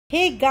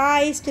Hey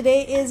guys,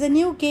 today is a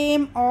new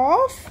game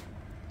of,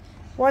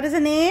 what is the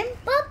name?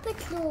 Paw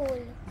Patrol.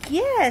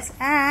 Yes,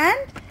 and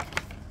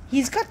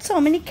he's got so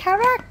many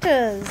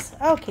characters.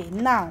 Okay,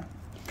 now,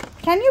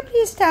 can you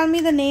please tell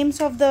me the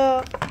names of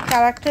the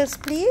characters,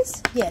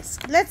 please? Yes,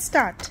 let's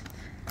start.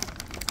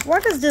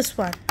 What is this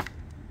one?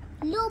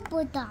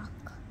 Robodog.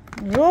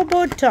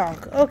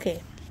 Robodog,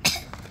 okay.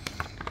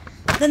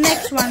 The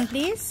next one,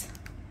 please.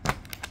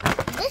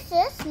 This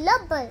is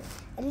Rubber.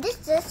 And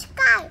this is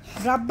Sky.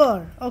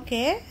 Rubber,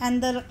 okay.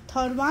 And the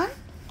third one?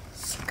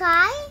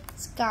 Sky.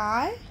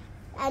 Sky.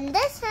 And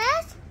this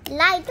is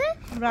Rider.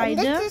 Rider. And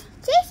this is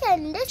Chase.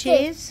 And this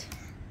Chase. is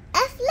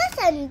Atlas.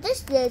 And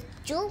this is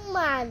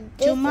Juma.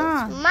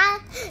 Juma.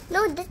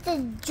 This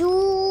is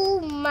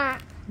Juma.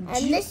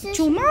 And this is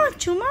Chuma.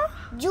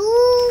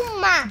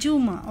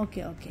 Juma.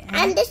 Okay.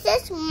 And this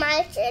is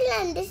Marshall.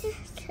 And this is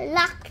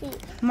Rocky.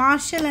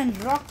 Marshall and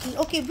Rocky.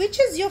 Okay, which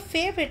is your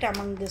favorite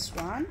among this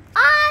one?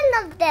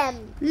 All of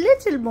them.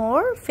 Little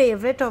more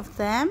favorite of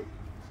them.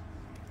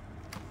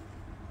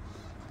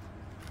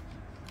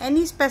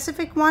 Any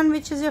specific one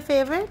which is your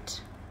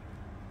favorite?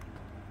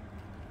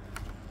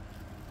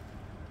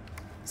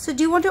 So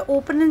do you want to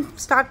open and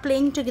start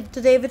playing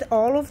today with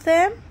all of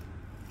them?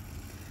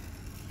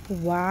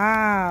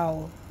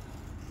 Wow.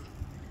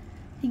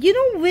 You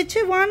know which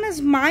one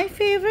is my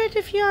favorite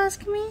if you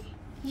ask me?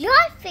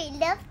 Your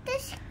favorite the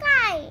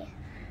Sky.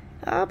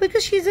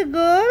 Because she's a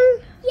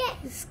girl?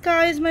 Yes.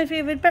 Sky is my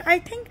favorite. But I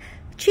think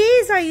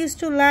Chase I used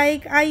to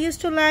like. I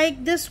used to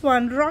like this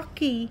one,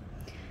 Rocky.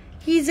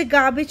 He's a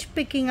garbage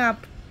picking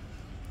up.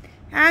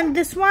 And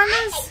this one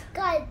is...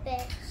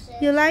 Garbage.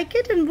 You like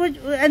it?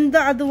 And the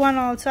other one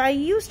also. I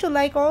used to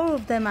like all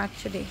of them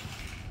actually.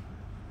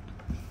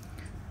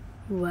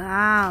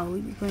 Wow.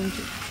 You're going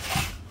to...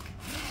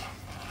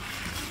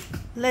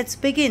 Let's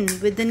begin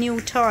with the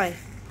new toy.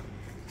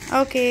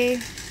 Okay.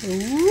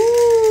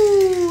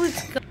 Ooh,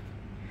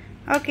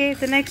 okay,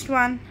 the next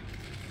one.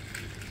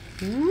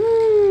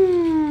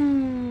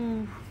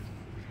 Ooh,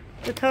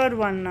 the third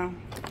one now.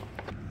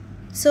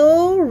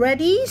 So,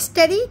 ready,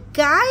 steady,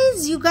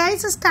 guys. You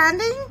guys are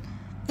standing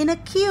in a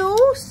queue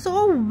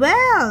so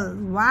well.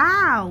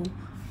 Wow.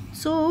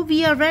 So,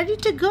 we are ready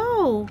to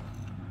go.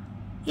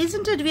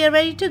 Isn't it? We are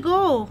ready to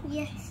go.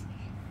 Yes.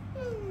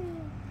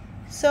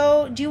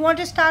 So, do you want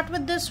to start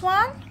with this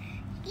one?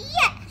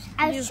 Yes.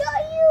 I'll show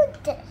you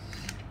this.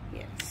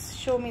 Yes,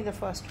 show me the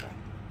first one.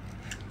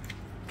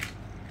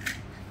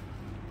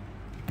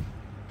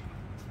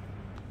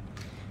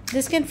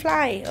 This can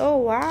fly. Oh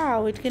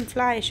wow, it can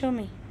fly. Show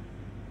me.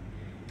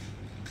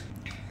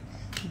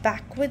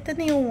 Back with the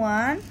new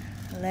one.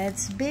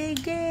 Let's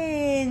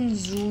begin.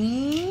 Zoom.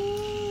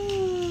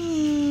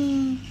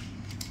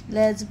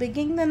 Let's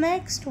begin the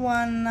next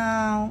one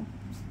now.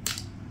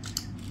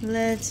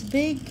 Let's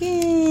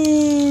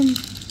begin.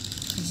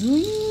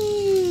 Zoom.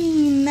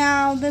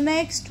 Now the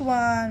next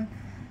one.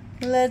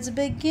 Let's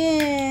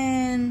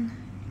begin.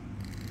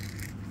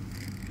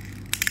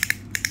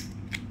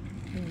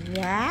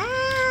 Wow.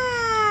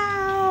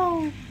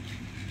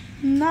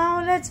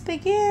 Now let's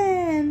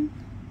begin.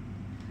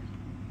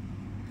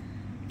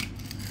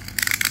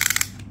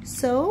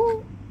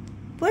 So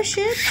push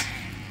it,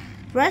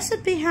 press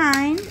it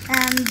behind,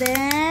 and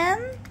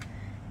then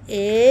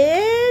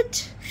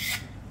it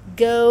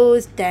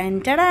goes.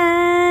 Dun, dun,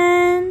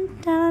 dun,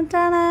 dun,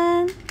 dun,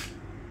 dun.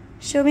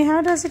 Show me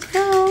how does it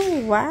go.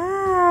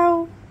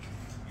 Wow.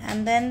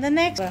 And then the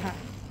next.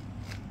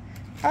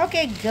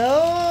 Okay,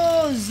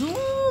 go.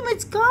 Zoom.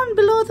 It's gone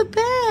below the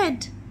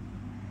bed.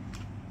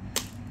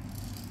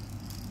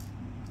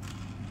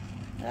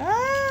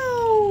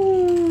 Oh.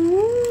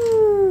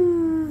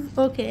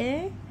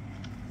 Okay.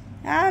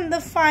 And the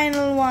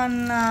final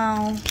one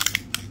now.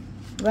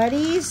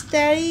 Ready,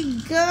 steady,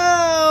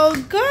 go.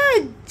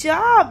 Good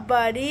job,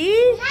 buddy.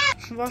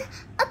 A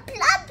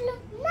problem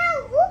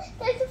now.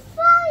 There's a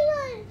fire.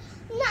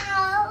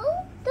 Now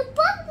the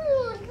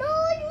bubble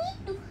don't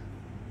need to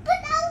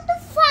put out the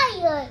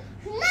fire.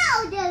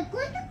 Now they're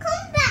going to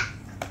come back.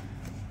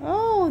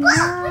 Oh,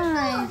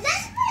 nice.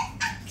 Let's put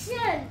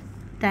action.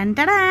 Dun,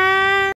 dun, dun.